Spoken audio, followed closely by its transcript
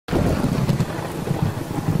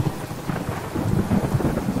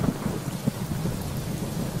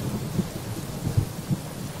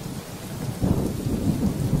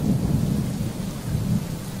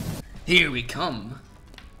Here we come.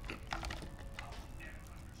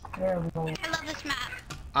 There we go. I love this map.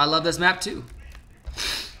 I love this map too.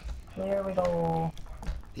 Here we go.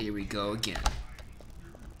 Here we go again.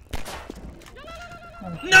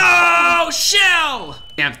 No! Shell!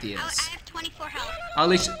 Amphitheus. I have 24 health. At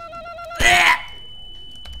least. Yeah!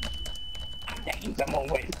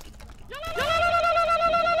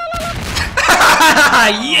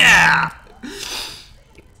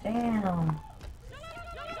 Damn.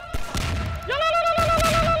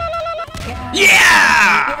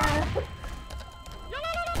 Yeah!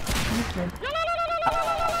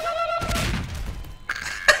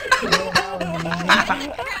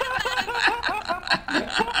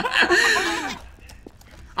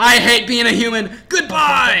 I hate being a human.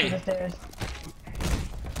 Goodbye!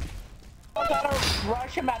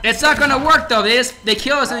 It's not gonna work though. They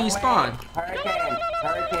kill us and then you spawn.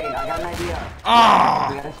 Hurricane, I got an idea. Oh!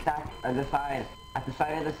 We gotta stack at the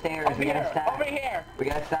side of the stairs. Over here, over here. We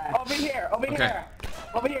gotta stack. Over here, over here.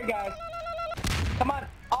 Over here, guys. Come on.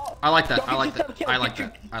 Oh, I like that. I like that. I like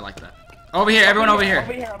that. I like that. Over here, everyone over here.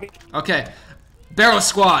 Over here, over here. Okay. Barrel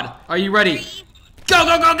squad, are you ready? Go,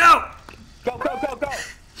 go, go, go! Go, go, go, go.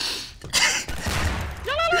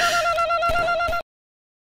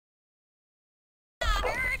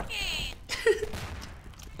 Hurricane!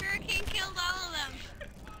 Hurricane killed all of them.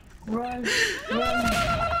 Run.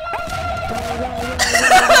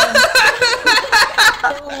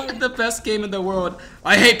 The best game in the world.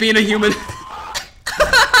 I hate being a human.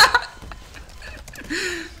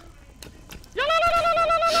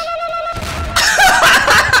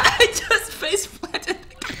 I just face planted.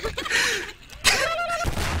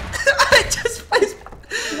 I just face.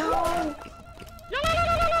 No.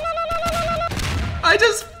 I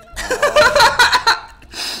just.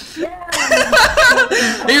 Yeah.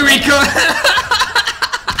 Here we go.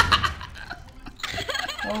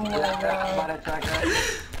 Oh my god.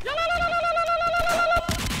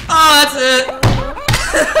 Oh, that's it.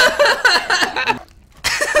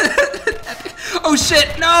 Oh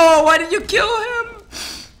shit! No! Why did you kill him?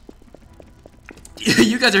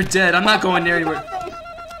 You guys are dead. I'm not going near anywhere.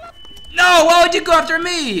 No! Why would you go after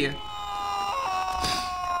me?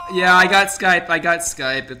 Yeah, I got Skype. I got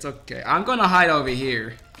Skype. It's okay. I'm gonna hide over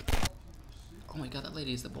here. Oh my god, that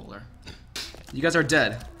lady's the bowler. You guys are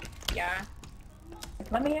dead. Yeah.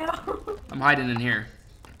 Let me out. I'm hiding in here.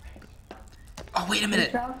 Oh, wait a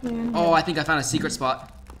minute. Oh, I think I found a secret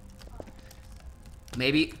spot.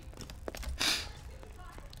 Maybe.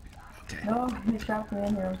 Okay. No, he trapped me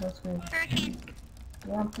in here. I'm so scared. Hurricane.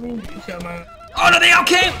 Yeah, please. Oh no, they all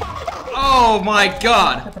came! Oh my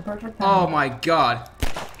god. At the perfect time. Oh my god.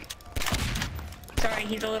 Sorry,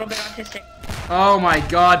 he's a little bit autistic. Oh my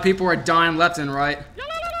god, people are dying left and right.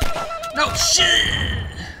 No shit!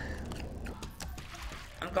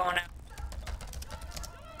 I'm going out.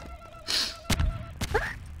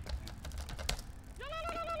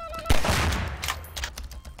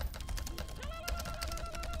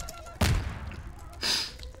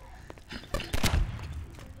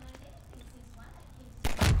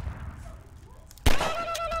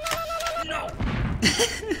 No!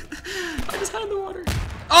 I just had in the water.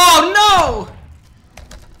 Oh no!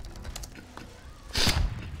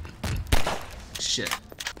 Shit.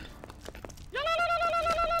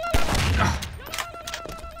 Oh.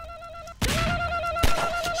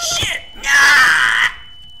 Shit! Ah!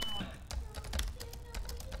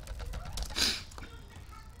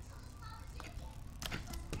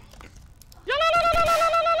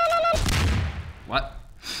 What?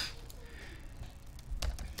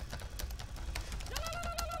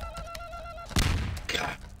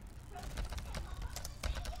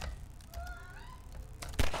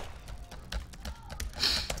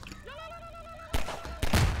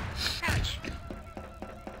 Crouch.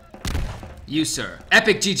 You, sir.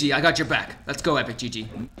 Epic GG, I got your back. Let's go, Epic GG.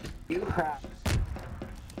 You crap.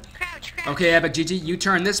 Crouch, crouch. Okay, Epic GG, you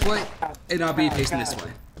turn this way, and I'll be facing this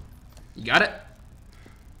way. You got it?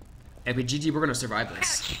 Epic GG, we're gonna survive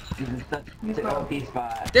this. This is such an OP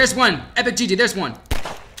spot. There's one! Epic GG, there's one!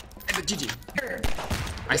 Epic GG.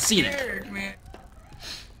 I seen it.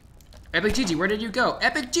 Epic GG, where did you go?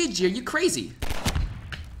 Epic GG, are you crazy?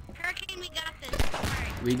 Hurricane, we got this. Don't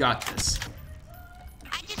worry. We got this.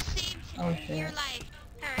 I just saved shit. your life,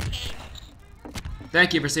 Hurricane.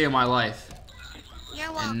 Thank you for saving my life.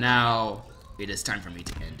 You're welcome. And now, it is time for me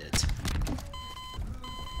to end it.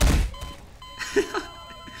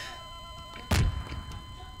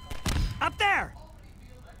 Up there!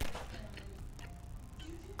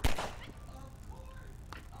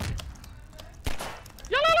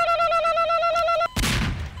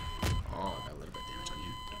 Oh, I got a little bit of damage on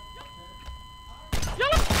you.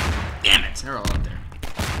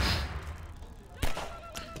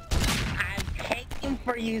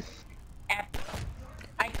 for you.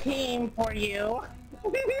 I came for you.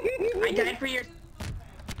 I died for your.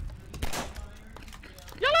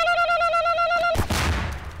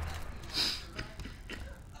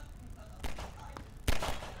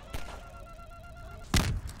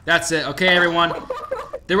 That's it. Okay, everyone.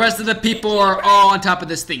 The rest of the people are all on top of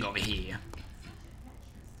this thing over here.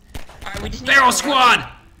 Alright, we just Barrel squad!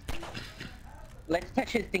 Let's touch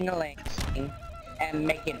his ding-a-ling and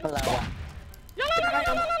make it blow up.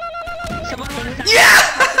 Someone Yeah!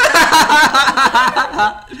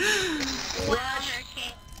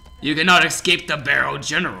 Hurricane. You cannot escape the barrel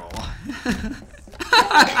general.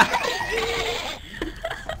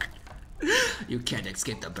 You can't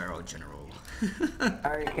escape the barrel general.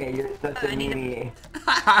 Hurricane, you're such a meanie.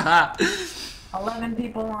 11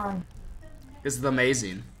 people on. This is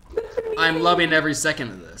amazing. I'm loving every second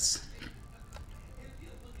of this.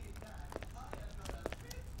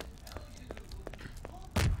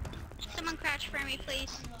 Someone crouch for me,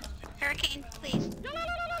 please. Hurricane, please.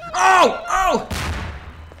 Oh! Oh!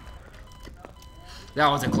 That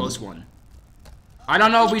was a close one. I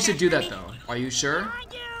don't know if we should do that though. Are you sure?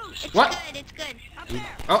 It's What? good, it's good. Up there.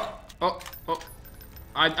 Oh, oh, oh.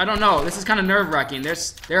 I don't know. This is kind of nerve-wracking. There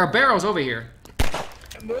are barrels over here.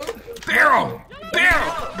 Barrel!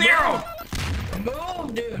 Barrel! Barrel!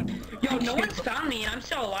 Move, dude. Yo, no one found me and I'm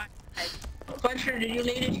still alive. Fletcher, did you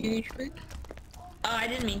need a huge food? I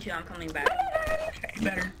didn't mean to. I'm coming back. Okay,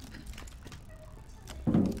 better.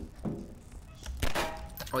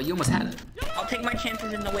 Oh, you almost had it. I'll take my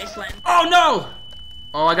chances in the wasteland. Oh, no!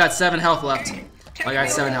 Oh, I got 7 health left. I got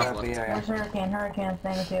 7 health left. Where's Hurricane? Hurricane's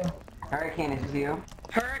staying too. Hurricane, is this you?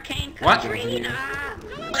 Hurricane What? Katrina.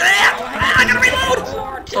 I gotta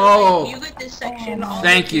reload! Oh. You get this section. I'll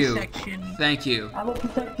Thank get this you. section. Thank you. I will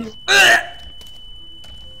protect you.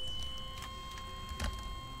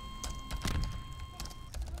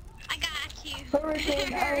 I got you.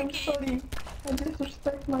 Hurricane, I am sorry. I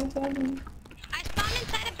disrespect my family. I spawned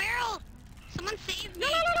inside a barrel. Someone save me.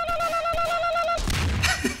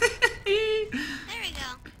 There we go.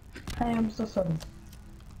 I am so sorry.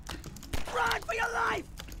 Run for your life!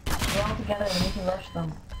 We're all together and we can rush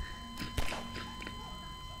them.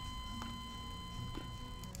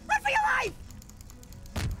 Run for your life!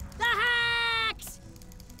 The hacks!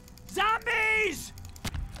 Zombies!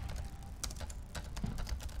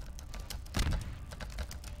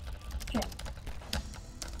 Shit.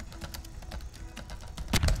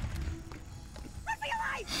 Run for your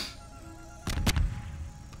life!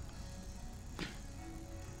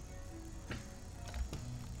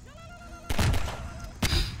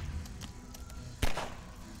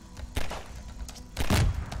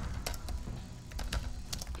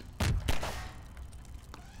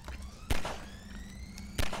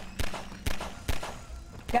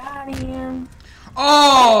 Got him.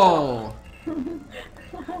 Oh!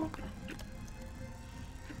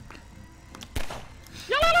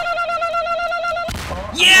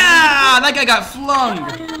 Yeah! That guy got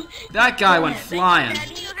flung! That guy went flying.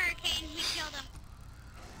 That's you, Hurricane. We killed him.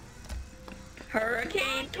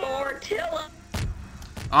 Hurricane Tortilla!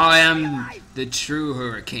 I am the true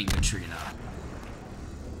Hurricane Katrina.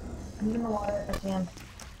 I'm in the water again.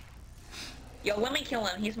 Yo, let me kill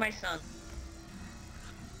him. He's my son.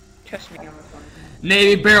 Trust me, I'm a fun.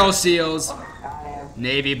 Navy barrel seals.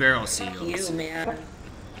 Navy barrel You, seals. man.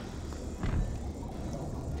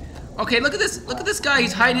 Okay, look at this. Look at this guy.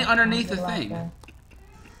 He's hiding underneath the thing.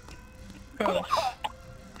 Oh,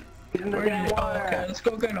 He's in the damn okay, water. let's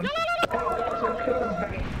go get him.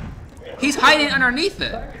 He's hiding underneath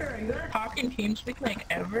it. Talking TeamSpeak like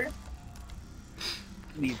ever?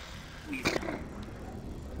 We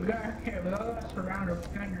got here, but all that's around our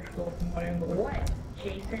under school from my angle. What?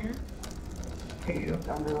 Jason? Hey,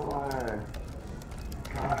 Under the water.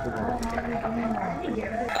 Oh,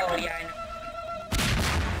 yeah, I know.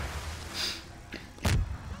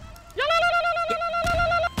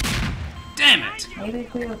 Damn it. Maybe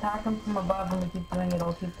if we attack him from above and we keep doing it,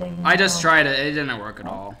 it'll keep taking I just him tried it. It didn't work at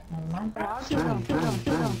all. Never mind. Shoot him, shoot him,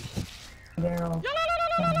 shoot him. Barrel.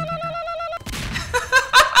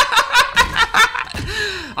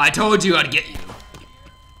 I told you I'd get you.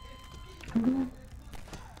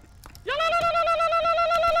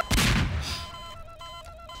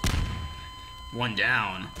 One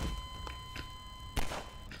down.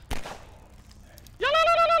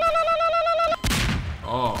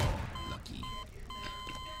 Oh, lucky.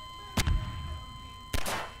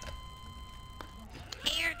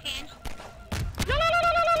 Hey, Hurricane.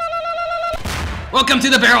 Welcome to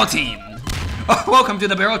the barrel team. Oh, welcome to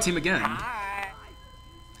the barrel team again. Hi.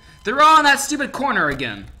 They're all in that stupid corner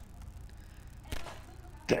again.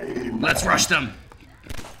 Let's rush them.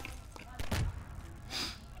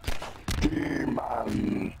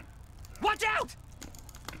 Watch out!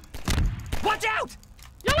 Watch out!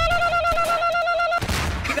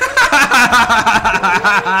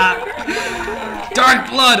 Dark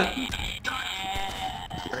blood!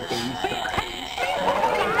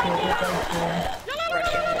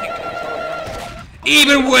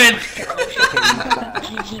 Even when...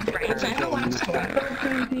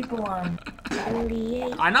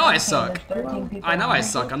 I know I suck. I know I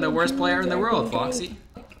suck. I'm the worst player in the world, Foxy.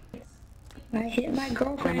 I hit my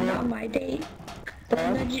girlfriend on my date.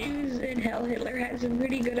 The Jews in hell, Hitler had some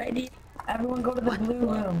pretty good ideas. Everyone go to the blue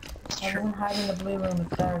room. Everyone hide in the blue room.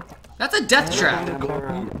 It's dark. That's a death trap. Hide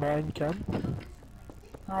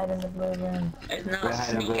in the blue room. There's no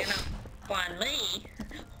sneaking up on me.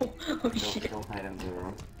 Oh shit. Don't hide in the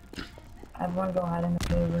room. Everyone go hide in the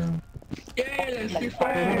blue room. Yeah, let's be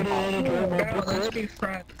friends. Girl, let's be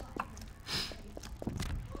friends.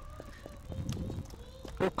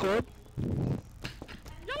 Club?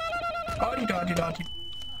 Dodgy, dodgy, dodgy.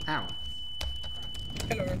 Ow.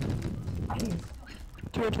 Hello.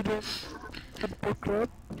 Book club?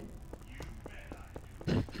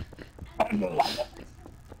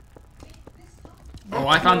 Oh,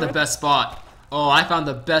 I found the best spot. Oh, I found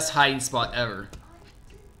the best hiding spot ever.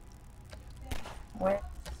 Where?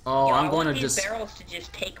 Oh, Yo, I'm I going want to these just... barrels to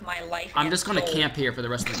just take my life. I'm and just gonna soul. camp here for the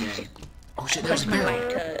rest of the game. Oh shit, there's a Put my barrel.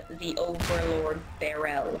 life to the Overlord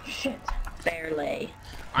Barrel. Shit. Barely.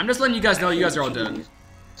 I'm just letting you guys know you guys are all dead.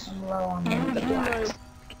 I'm low on And the blacks.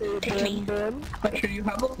 Take me. I'm sure you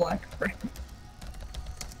have a black friend.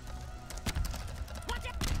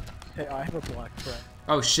 Hey, I have a black friend.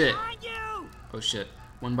 Oh shit. Oh shit.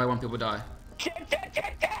 One by one people die.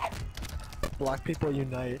 Black people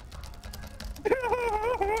unite. I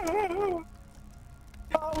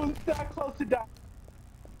was that close to die.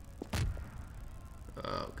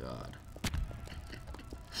 Oh god.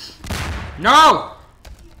 No!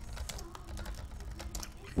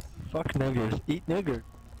 Fuck niggers. Eat nigger.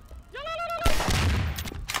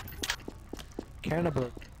 Cannibal.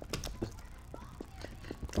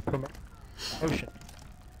 Promotion.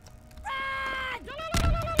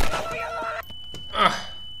 Ugh.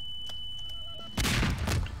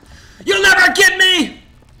 You'll never get me!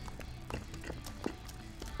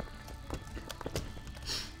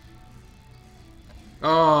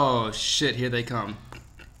 Oh shit, here they come.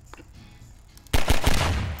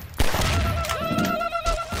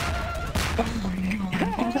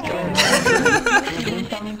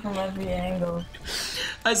 coming from every angle.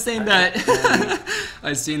 I seen that.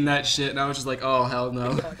 I seen that shit and I was just like, oh hell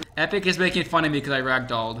no. Epic is making fun of me because I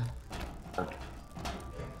ragdolled.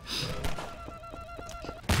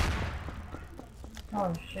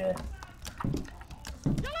 Oh shit.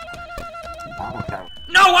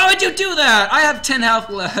 No, why would you do that? I have 10 health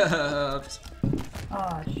left.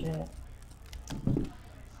 Oh shit.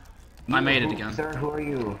 I made it again. Sir, who are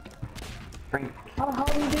you? Frank. Oh, how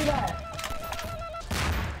do you do that?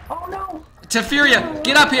 Oh no! Tefuria,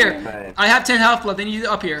 get up here! I have 10 health left, they need you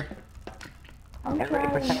up here. I'm Everybody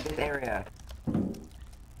trying. protect this area.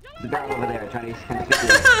 The barrel over there trying to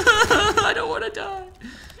consume I don't want to die.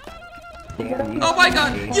 Damn you. Oh my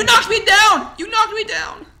god, you knocked me down! You knocked me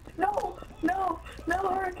down! No! No! No,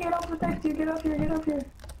 Hurricane, I'll protect you. Get up here, get up here.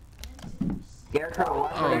 Scarecrow,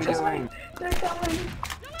 watch Oh, what you're just- doing. They're coming.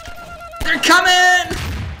 They're coming!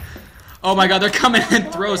 Oh my god, they're coming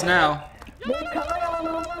in throws now. They're coming all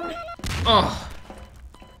over. Oh.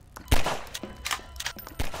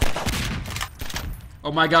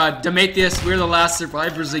 Oh my god, Demetrius, we're the last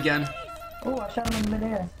survivors again. Oh, I shot him in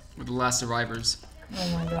midair. We're the last survivors. Oh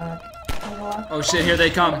my god. Oh shit, here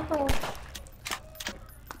they come.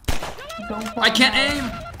 I can't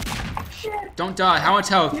aim! Shit! Don't die, how much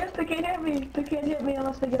health? Yes, they can't hit me. They can't hit me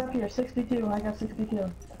unless they get up here. 62. I got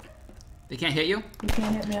 62. They can't hit you? You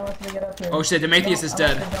can't hit me unless they get up here. Oh shit, Demetrius is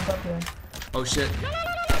Unless dead. they jump up here. Oh shit.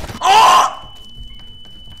 Oh!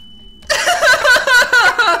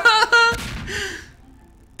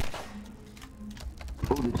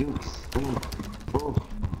 Oh, the jukes. Oh, oh,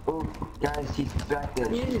 oh. Guys, she's distracted.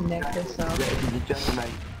 You need to neck this up. Yeah, she's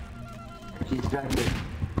distracted. She's distracted.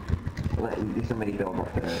 Let somebody go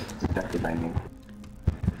up there. Distracted by me.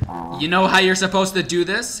 You know how you're supposed to do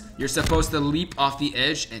this? You're supposed to leap off the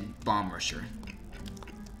edge and bomb rush her.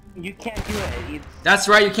 You can't do it. It's... That's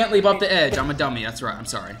right, you can't leap off the edge. I'm a dummy, that's right, I'm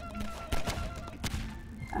sorry.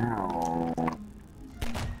 Ow.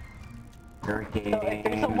 Hurricane. So if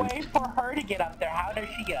there's a way for her to get up there, how does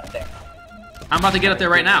she get up there? I'm about to get up there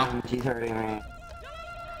right now. She's hurting me.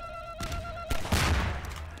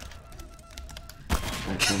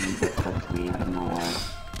 That thing that touched me, I don't know why.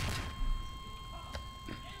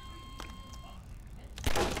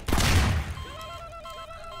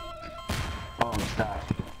 stuck.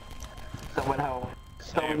 Someone help.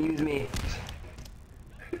 Someone use me.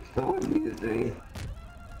 Someone use me.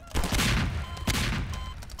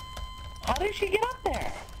 How did she get up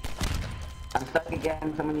there? I'm stuck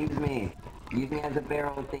again. Someone use me. Use me as a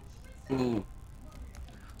barrel thingy.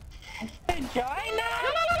 Vagina?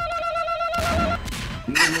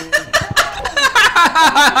 Use me.